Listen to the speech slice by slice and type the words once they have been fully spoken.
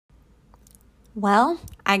Well,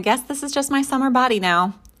 I guess this is just my summer body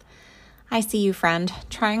now. I see you, friend,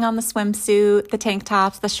 trying on the swimsuit, the tank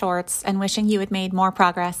tops, the shorts, and wishing you had made more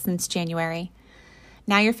progress since January.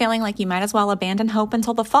 Now you're feeling like you might as well abandon hope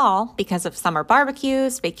until the fall because of summer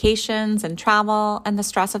barbecues, vacations, and travel, and the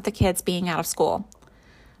stress of the kids being out of school.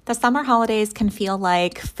 The summer holidays can feel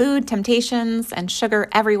like food temptations and sugar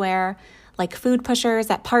everywhere, like food pushers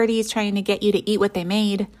at parties trying to get you to eat what they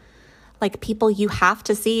made, like people you have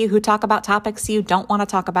to see who talk about topics you don't want to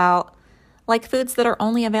talk about, like foods that are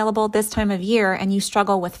only available this time of year and you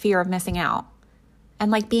struggle with fear of missing out,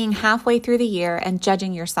 and like being halfway through the year and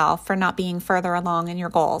judging yourself for not being further along in your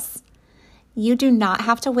goals. You do not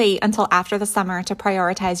have to wait until after the summer to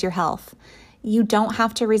prioritize your health. You don't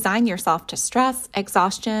have to resign yourself to stress,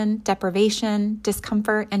 exhaustion, deprivation,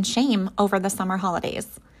 discomfort, and shame over the summer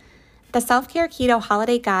holidays. The Self-Care Keto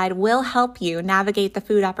Holiday Guide will help you navigate the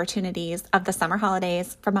food opportunities of the summer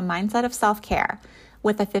holidays from a mindset of self-care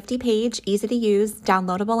with a 50-page, easy-to-use,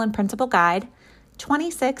 downloadable and printable guide,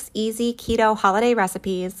 26 easy keto holiday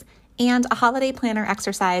recipes, and a holiday planner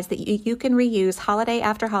exercise that you can reuse holiday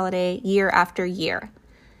after holiday, year after year.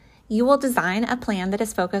 You will design a plan that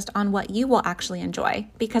is focused on what you will actually enjoy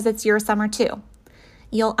because it's your summer too.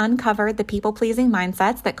 You'll uncover the people-pleasing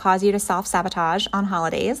mindsets that cause you to self-sabotage on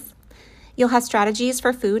holidays. You'll have strategies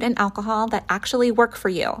for food and alcohol that actually work for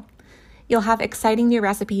you. You'll have exciting new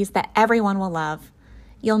recipes that everyone will love.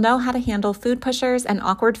 You'll know how to handle food pushers and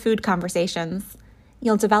awkward food conversations.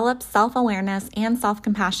 You'll develop self-awareness and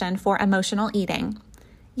self-compassion for emotional eating.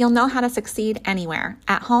 You'll know how to succeed anywhere,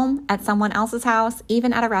 at home, at someone else's house,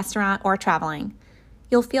 even at a restaurant or traveling.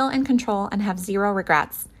 You'll feel in control and have zero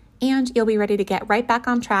regrets, and you'll be ready to get right back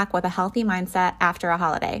on track with a healthy mindset after a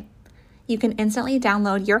holiday. You can instantly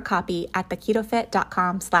download your copy at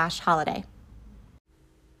theketofit.com/holiday.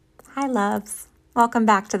 Hi, loves. Welcome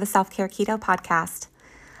back to the Self-Care Keto podcast.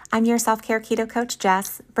 I'm your Self-Care Keto coach,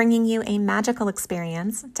 Jess, bringing you a magical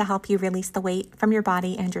experience to help you release the weight from your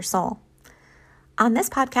body and your soul. On this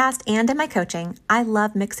podcast and in my coaching, I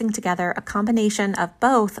love mixing together a combination of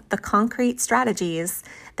both the concrete strategies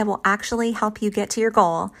that will actually help you get to your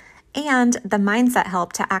goal and the mindset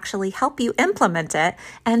help to actually help you implement it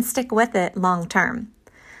and stick with it long term.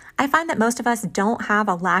 I find that most of us don't have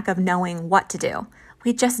a lack of knowing what to do.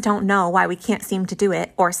 We just don't know why we can't seem to do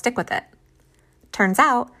it or stick with it. Turns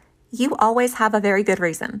out, you always have a very good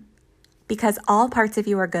reason, because all parts of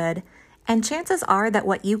you are good, and chances are that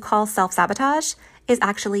what you call self-sabotage is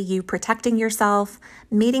actually you protecting yourself,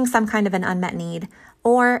 meeting some kind of an unmet need,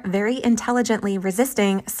 or very intelligently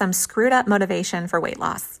resisting some screwed up motivation for weight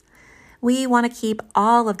loss. We want to keep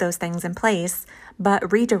all of those things in place,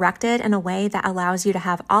 but redirected in a way that allows you to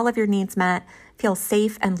have all of your needs met, feel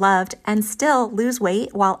safe and loved, and still lose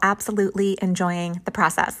weight while absolutely enjoying the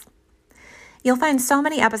process. You'll find so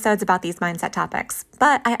many episodes about these mindset topics,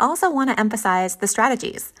 but I also want to emphasize the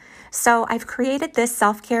strategies. So I've created this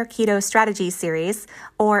Self-Care Keto Strategies series,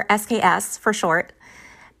 or SKS for short,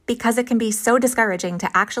 because it can be so discouraging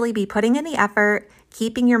to actually be putting in the effort,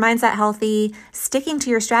 keeping your mindset healthy, sticking to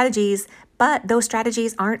your strategies, but those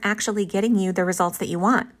strategies aren't actually getting you the results that you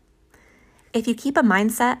want. If you keep a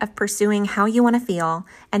mindset of pursuing how you want to feel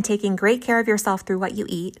and taking great care of yourself through what you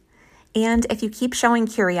eat, and if you keep showing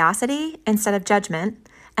curiosity instead of judgment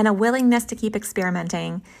and a willingness to keep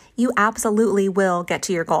experimenting, you absolutely will get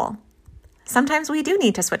to your goal. Sometimes we do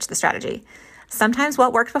need to switch the strategy. Sometimes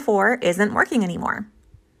what worked before isn't working anymore.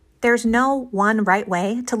 There's no one right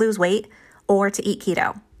way to lose weight or to eat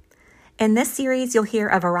keto. In this series, you'll hear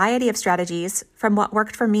a variety of strategies from what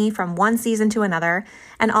worked for me from one season to another,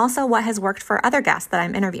 and also what has worked for other guests that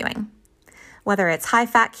I'm interviewing. Whether it's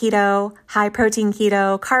high-fat keto, high-protein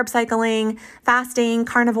keto, carb cycling, fasting,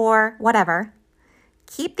 carnivore, whatever,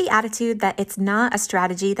 keep the attitude that it's not a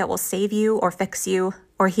strategy that will save you or fix you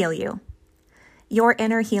or heal you. Your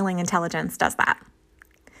inner healing intelligence does that.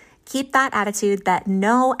 Keep that attitude that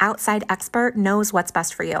no outside expert knows what's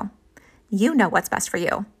best for you. You know what's best for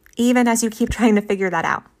you, even as you keep trying to figure that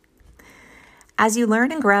out. As you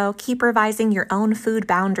learn and grow, keep revising your own food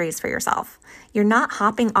boundaries for yourself. You're not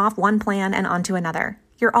hopping off one plan and onto another.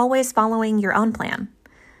 You're always following your own plan.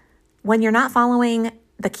 When you're not following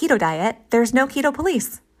the keto diet, there's no keto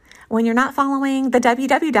police. When you're not following the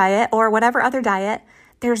WW diet or whatever other diet,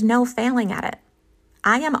 there's no failing at it.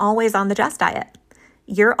 I am always on the Just diet.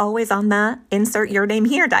 You're always on the insert your name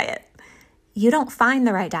here diet. You don't find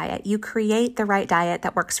the right diet. You create the right diet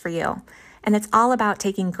that works for you. And it's all about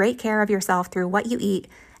taking great care of yourself through what you eat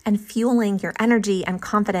and fueling your energy and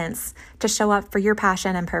confidence to show up for your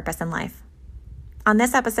passion and purpose in life. On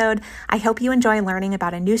this episode, I hope you enjoy learning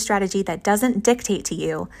about a new strategy that doesn't dictate to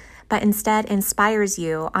you, but instead inspires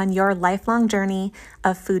you on your lifelong journey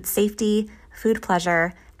of food safety, food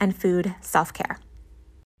pleasure, and food self-care.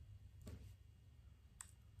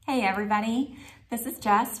 Hey everybody, this is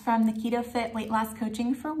Jess from the Keto Fit Weight Loss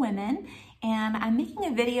Coaching for Women, and I'm making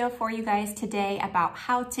a video for you guys today about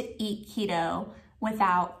how to eat keto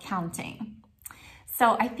without counting.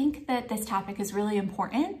 So I think that this topic is really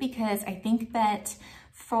important because I think that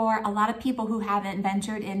for a lot of people who haven't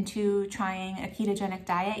ventured into trying a ketogenic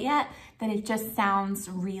diet yet, that it just sounds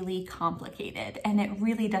really complicated, and it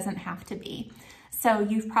really doesn't have to be. So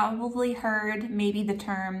you've probably heard maybe the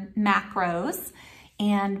term macros,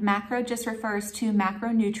 and macro just refers to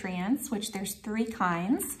macronutrients, which there's three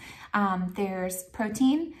kinds. There's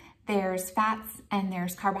protein, there's fats, and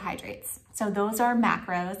there's carbohydrates. So those are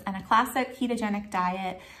macros, and a classic ketogenic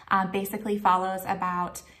diet basically follows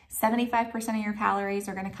about 75% of your calories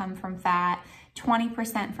are gonna come from fat,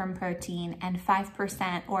 20% from protein, and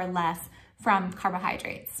 5% or less from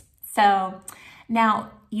carbohydrates. So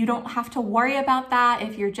now you don't have to worry about that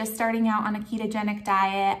if you're just starting out on a ketogenic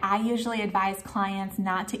diet. I usually advise clients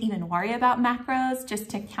not to even worry about macros, just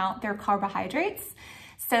to count their carbohydrates.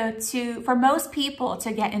 So for most people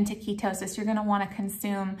to get into ketosis, you're gonna wanna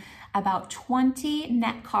consume about 20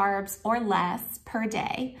 net carbs or less per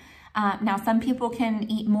day. Now, some people can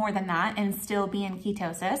eat more than that and still be in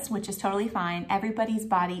ketosis, which is totally fine. Everybody's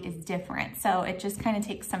body is different. So it just kind of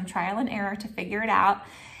takes some trial and error to figure it out.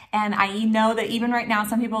 And I know that even right now,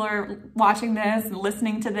 some people are watching this,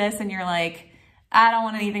 listening to this, and you're like, I don't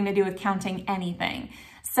want anything to do with counting anything.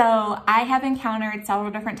 So I have encountered several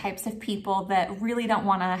different types of people that really don't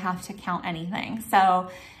want to have to count anything. So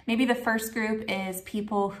maybe the first group is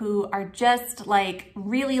people who are just like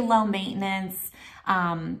really low maintenance,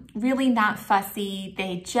 really not fussy.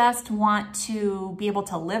 They just want to be able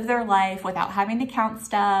to live their life without having to count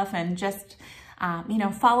stuff and just,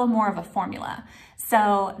 follow more of a formula.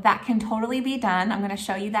 So that can totally be done. I'm going to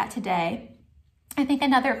show you that today. I think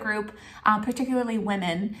another group, particularly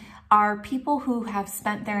women, are people who have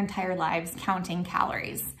spent their entire lives counting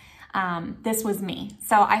calories. This was me.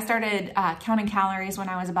 So I started counting calories when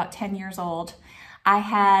I was about 10 years old. I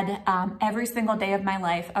had every single day of my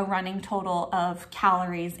life a running total of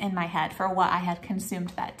calories in my head for what I had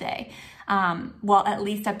consumed that day. Well, at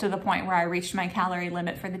least up to the point where I reached my calorie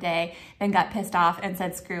limit for the day, then got pissed off and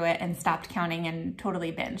said screw it and stopped counting and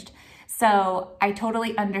totally binged. So I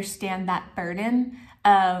totally understand that burden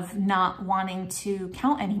of not wanting to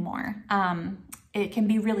count anymore. It can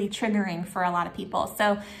be really triggering for a lot of people.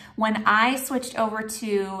 So when I switched over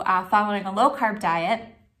to following a low carb diet,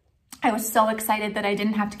 I was so excited that I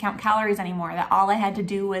didn't have to count calories anymore, that all I had to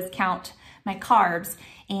do was count my carbs.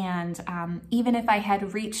 And even if I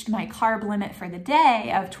had reached my carb limit for the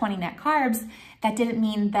day of 20 net carbs, that didn't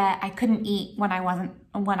mean that I couldn't eat when I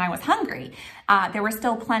was hungry. There were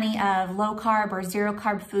still plenty of low carb or zero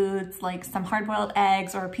carb foods, like some hard-boiled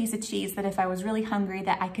eggs or a piece of cheese, that if I was really hungry,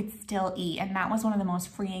 that I could still eat. And that was one of the most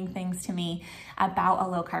freeing things to me about a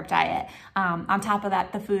low carb diet. On top of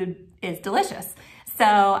that, the food is delicious.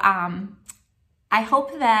 So I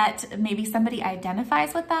hope that maybe somebody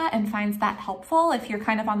identifies with that and finds that helpful. If you're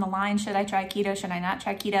kind of on the line, should I try keto? Should I not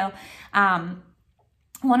try keto?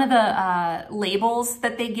 One of the labels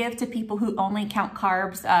that they give to people who only count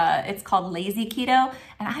carbs, it's called lazy keto.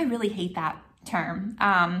 And I really hate that term.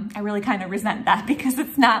 I really kind of resent that because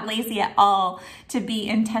it's not lazy at all to be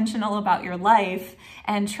intentional about your life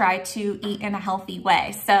and try to eat in a healthy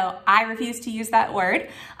way. So I refuse to use that word,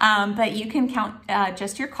 but you can count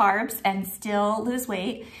just your carbs and still lose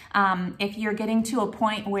weight. If you're getting to a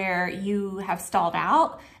point where you have stalled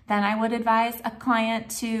out, then I would advise a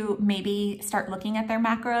client to maybe start looking at their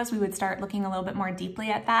macros. We would start looking a little bit more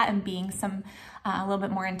deeply at that and being a little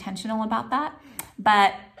bit more intentional about that.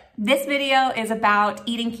 But this video is about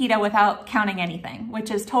eating keto without counting anything,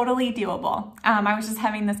 which is totally doable. I was just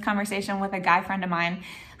having this conversation with a guy friend of mine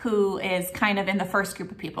who is kind of in the first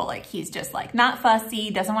group of people. Like, he's just like not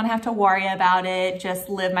fussy, doesn't want to have to worry about it, just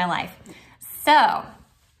live my life. So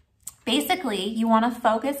basically, you want to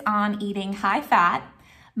focus on eating high fat,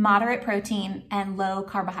 moderate protein, and low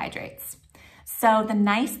carbohydrates. So the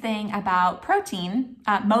nice thing about protein,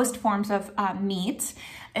 most forms of meat,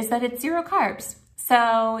 is that it's zero carbs.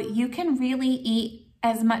 So you can really eat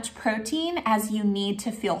as much protein as you need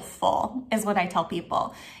to feel full, is what I tell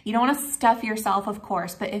people. You don't want to stuff yourself, of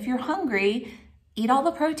course, but if you're hungry, eat all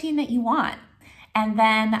the protein that you want. And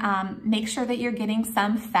then make sure that you're getting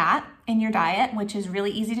some fat in your diet, which is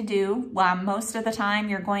really easy to do. Most of the time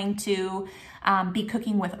you're going to be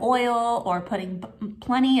cooking with oil or putting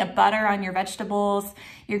plenty of butter on your vegetables.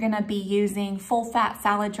 You're gonna be using full fat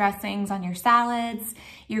salad dressings on your salads.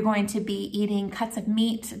 You're going to be eating cuts of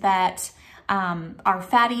meat that are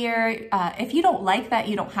fattier. If you don't like that,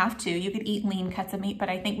 you don't have to. You could eat lean cuts of meat, but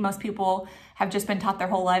I think most people have just been taught their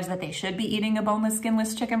whole lives that they should be eating a boneless,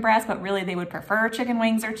 skinless chicken breast, but really they would prefer chicken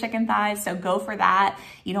wings or chicken thighs, so go for that.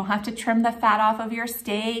 You don't have to trim the fat off of your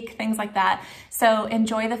steak, things like that. So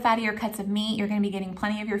enjoy the fattier cuts of meat. You're gonna be getting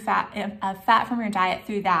plenty of your fat from your diet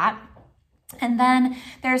through that. And then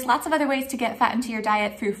there's lots of other ways to get fat into your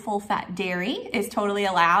diet through full fat dairy is totally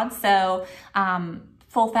allowed. So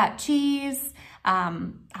full fat cheese,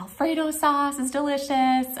 Alfredo sauce is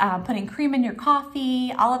delicious, putting cream in your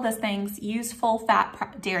coffee, all of those things, use full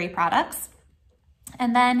fat dairy products.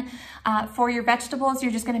 And then for your vegetables,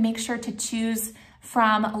 you're just gonna make sure to choose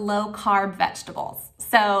from low carb vegetables.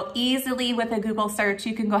 So easily with a Google search,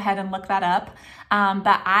 you can go ahead and look that up.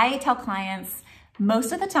 But I tell clients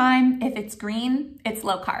most of the time, if it's green, it's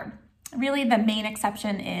low carb. Really the main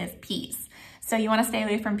exception is peas. So you wanna stay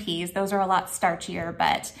away from peas. Those are a lot starchier,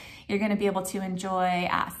 but you're gonna be able to enjoy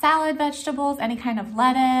salad vegetables, any kind of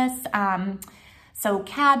lettuce, so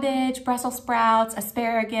cabbage, Brussels sprouts,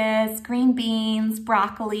 asparagus, green beans,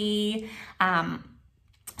 broccoli,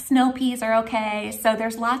 snow peas are okay. So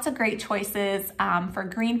there's lots of great choices for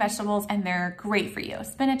green vegetables, and they're great for you.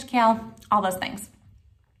 Spinach, kale, all those things.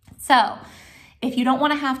 So if you don't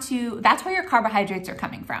wanna have to, that's where your carbohydrates are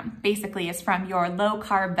coming from, basically is from your low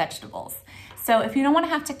carb vegetables. So if you don't wanna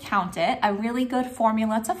have to count it, a really good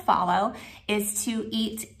formula to follow is to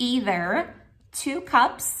eat either 2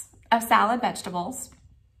 cups of salad vegetables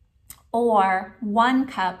or 1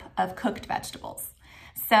 cup of cooked vegetables.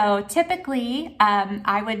 So typically,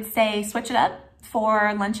 I would say switch it up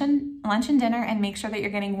for lunch and dinner, and make sure that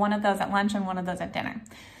you're getting one of those at lunch and one of those at dinner.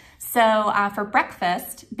 So for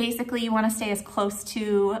breakfast, basically you wanna stay as close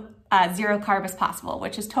to 0 carb as possible,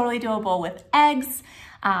 which is totally doable with eggs,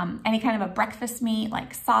 any kind of a breakfast meat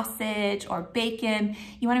like sausage or bacon.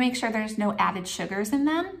 You wanna make sure there's no added sugars in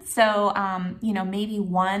them. So, you know, maybe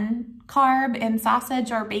 1 carb in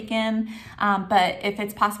sausage or bacon, but if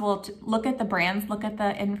it's possible, to look at the brands, look at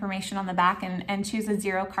the information on the back, and choose a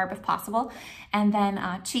 0 carb if possible. And then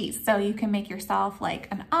cheese. So you can make yourself like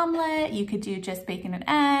an omelet, you could do just bacon and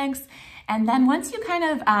eggs. And then once you kind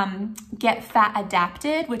of get fat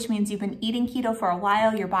adapted, which means you've been eating keto for a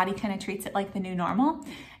while, your body kind of treats it like the new normal,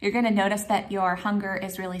 you're gonna notice that your hunger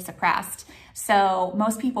is really suppressed. So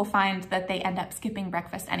most people find that they end up skipping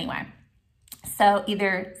breakfast anyway. So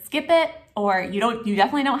either skip it, or you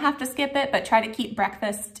definitely don't have to skip it, but try to keep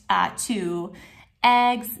breakfast to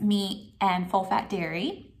eggs, meat, and full fat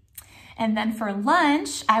dairy. And then for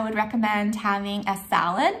lunch, I would recommend having a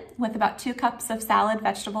salad with about 2 cups of salad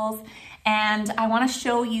vegetables. And I wanna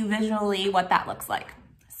show you visually what that looks like.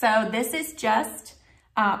 So this is just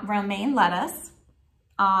romaine lettuce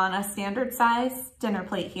on a standard size dinner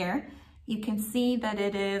plate here. You can see that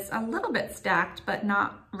it is a little bit stacked, but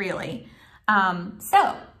not really.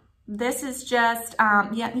 So this is just,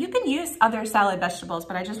 yeah, you can use other salad vegetables,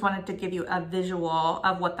 but I just wanted to give you a visual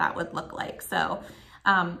of what that would look like. So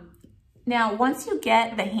now, once you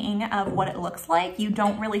get the hang of what it looks like, you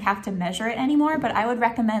don't really have to measure it anymore, but I would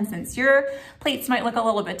recommend, since your plates might look a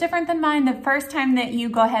little bit different than mine, the first time that you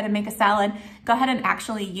go ahead and make a salad, go ahead and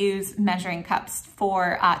actually use measuring cups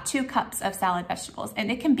for 2 cups of salad vegetables,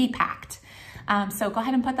 and it can be packed. So go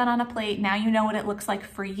ahead and put that on a plate. Now you know what it looks like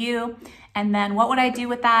for you. And then what would I do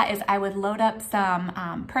with that is I would load up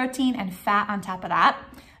some protein and fat on top of that.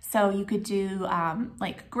 So you could do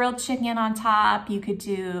like grilled chicken on top, you could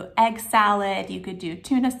do egg salad, you could do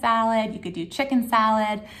tuna salad, you could do chicken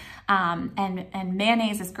salad, and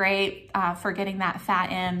mayonnaise is great for getting that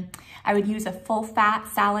fat in. I would use a full fat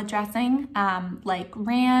salad dressing like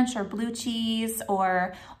ranch or blue cheese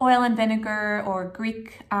or oil and vinegar or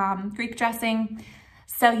Greek dressing.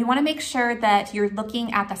 So you wanna make sure that you're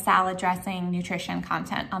looking at the salad dressing nutrition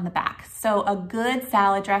content on the back. So a good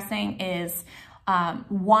salad dressing is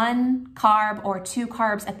 1 carb or 2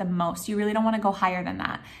 carbs at the most. You really don't want to go higher than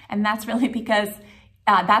that. And that's really because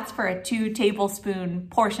that's for a 2 tablespoon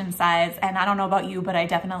portion size. And I don't know about you, but I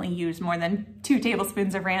definitely use more than 2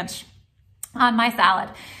 tablespoons of ranch on my salad.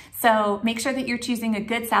 So make sure that you're choosing a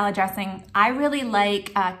good salad dressing. I really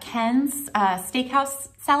like Ken's steakhouse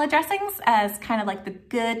salad dressings as kind of like the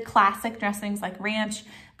good classic dressings like ranch,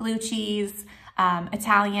 blue cheese,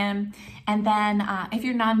 Italian. And then if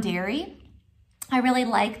you're non-dairy, I really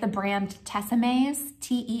like the brand Tessemae,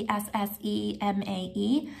 Tessemae.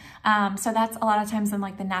 So that's a lot of times in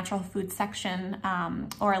like the natural food section,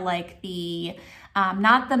 or like the,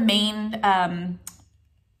 not the main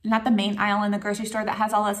aisle in the grocery store that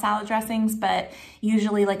has all the salad dressings, but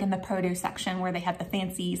usually like in the produce section where they have the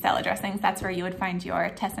fancy salad dressings. That's where you would find your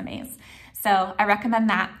Tessemae. So I recommend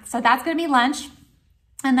that. So that's gonna be lunch.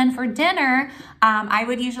 And then for dinner, I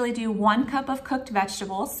would usually do 1 cup of cooked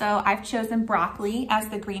vegetables. So I've chosen broccoli as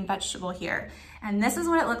the green vegetable here. And this is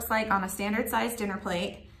what it looks like on a standard size dinner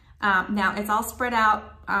plate. Now it's all spread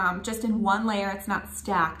out just in one layer. It's not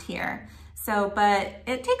stacked here. So, but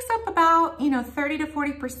it takes up about, 30 to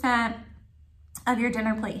 40% of your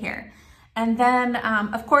dinner plate here. And then,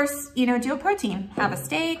 of course, do a protein. Have a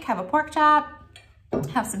steak, have a pork chop,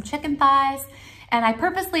 have some chicken thighs. And I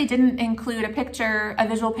purposely didn't include a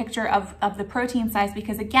visual picture of the protein size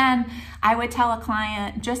because, again, I would tell a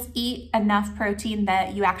client, just eat enough protein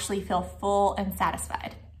that you actually feel full and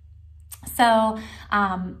satisfied. So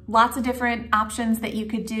lots of different options that you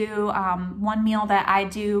could do. One meal that I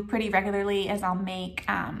do pretty regularly is I'll make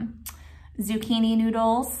zucchini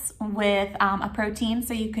noodles with a protein.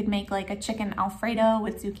 So you could make like a chicken Alfredo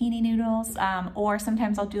with zucchini noodles, or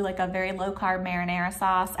sometimes I'll do like a very low carb marinara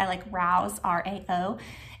sauce. I like Rao's, R-A-O,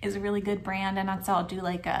 is a really good brand. And so I'll do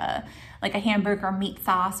like a hamburger meat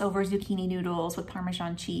sauce over zucchini noodles with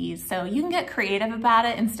Parmesan cheese. So you can get creative about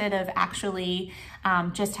it instead of actually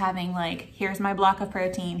just having like, here's my block of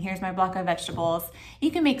protein, here's my block of vegetables. You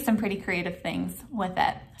can make some pretty creative things with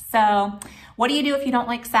it. So what do you do if you don't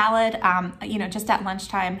like salad? Just at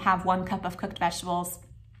lunchtime, have 1 cup of cooked vegetables.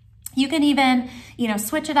 You can even,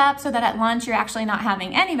 switch it up so that at lunch you're actually not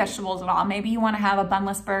having any vegetables at all. Maybe you want to have a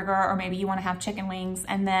bunless burger, or maybe you want to have chicken wings.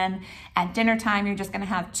 And then at dinner time, you're just going to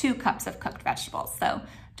have 2 cups of cooked vegetables. So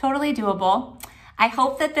totally doable. I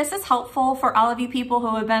hope that this is helpful for all of you people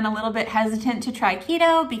who have been a little bit hesitant to try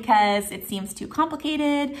keto because it seems too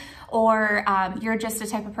complicated, or you're just a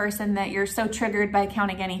type of person that you're so triggered by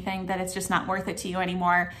counting anything that it's just not worth it to you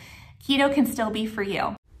anymore. Keto can still be for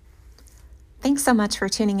you. Thanks so much for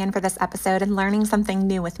tuning in for this episode and learning something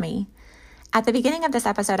new with me. At the beginning of this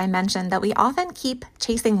episode, I mentioned that we often keep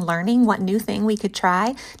chasing learning what new thing we could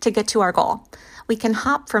try to get to our goal. We can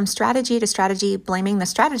hop from strategy to strategy, blaming the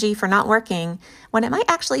strategy for not working, when it might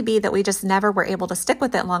actually be that we just never were able to stick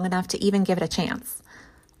with it long enough to even give it a chance.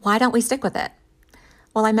 Why don't we stick with it?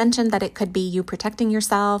 Well, I mentioned that it could be you protecting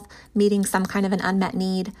yourself, meeting some kind of an unmet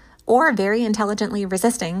need, or very intelligently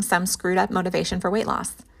resisting some screwed up motivation for weight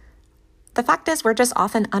loss. The fact is, we're just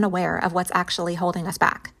often unaware of what's actually holding us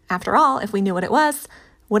back. After all, if we knew what it was,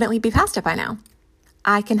 wouldn't we be past it by now?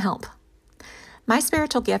 I can help. My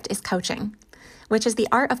spiritual gift is coaching, which is the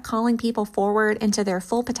art of calling people forward into their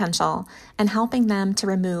full potential and helping them to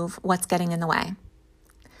remove what's getting in the way.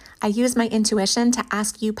 I use my intuition to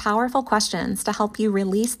ask you powerful questions to help you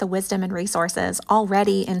release the wisdom and resources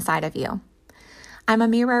already inside of you. I'm a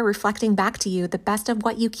mirror reflecting back to you the best of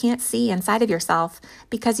what you can't see inside of yourself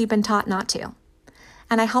because you've been taught not to.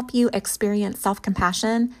 And I help you experience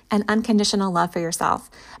self-compassion and unconditional love for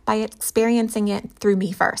yourself by experiencing it through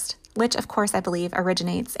me first, which of course I believe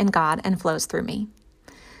originates in God and flows through me.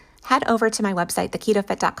 Head over to my website,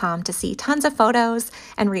 theketofit.com, to see tons of photos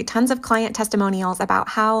and read tons of client testimonials about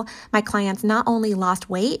how my clients not only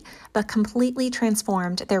lost weight, but completely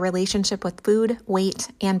transformed their relationship with food, weight,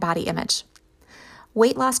 and body image.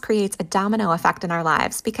 Weight loss creates a domino effect in our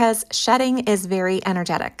lives because shedding is very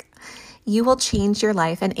energetic. You will change your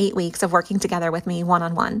life in 8 weeks of working together with me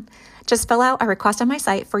one-on-one. Just fill out a request on my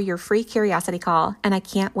site for your free curiosity call, and I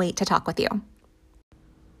can't wait to talk with you.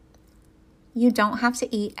 You don't have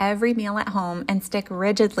to eat every meal at home and stick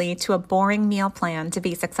rigidly to a boring meal plan to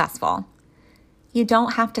be successful. You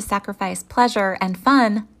don't have to sacrifice pleasure and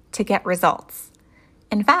fun to get results.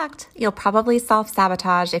 In fact, you'll probably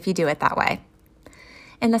self-sabotage if you do it that way.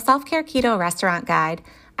 In the Self-Care Keto Restaurant Guide,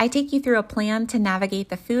 I take you through a plan to navigate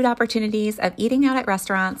the food opportunities of eating out at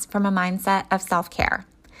restaurants from a mindset of self-care.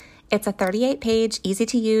 It's a 38-page,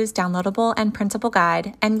 easy-to-use, downloadable, and printable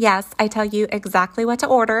guide. And yes, I tell you exactly what to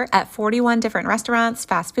order at 41 different restaurants,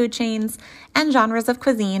 fast food chains, and genres of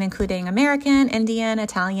cuisine, including American, Indian,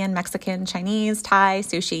 Italian, Mexican, Chinese, Thai,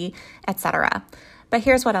 sushi, etc. But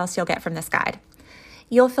here's what else you'll get from this guide.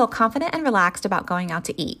 You'll feel confident and relaxed about going out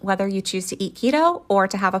to eat, whether you choose to eat keto or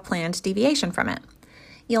to have a planned deviation from it.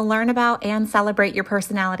 You'll learn about and celebrate your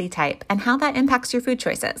personality type and how that impacts your food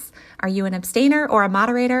choices. Are you an abstainer or a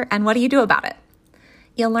moderator, and what do you do about it?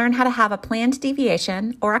 You'll learn how to have a planned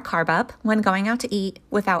deviation or a carb up when going out to eat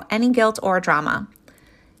without any guilt or drama.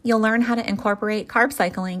 You'll learn how to incorporate carb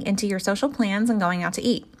cycling into your social plans and going out to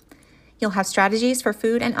eat. You'll have strategies for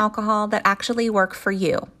food and alcohol that actually work for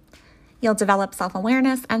you. You'll develop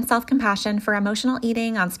self-awareness and self-compassion for emotional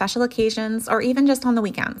eating on special occasions or even just on the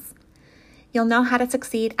weekends. You'll know how to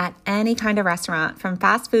succeed at any kind of restaurant, from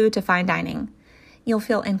fast food to fine dining. You'll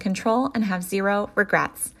feel in control and have zero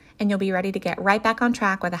regrets, and you'll be ready to get right back on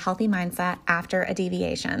track with a healthy mindset after a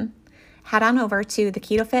deviation. Head on over to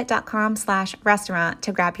theketofit.com/restaurant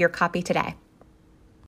to grab your copy today.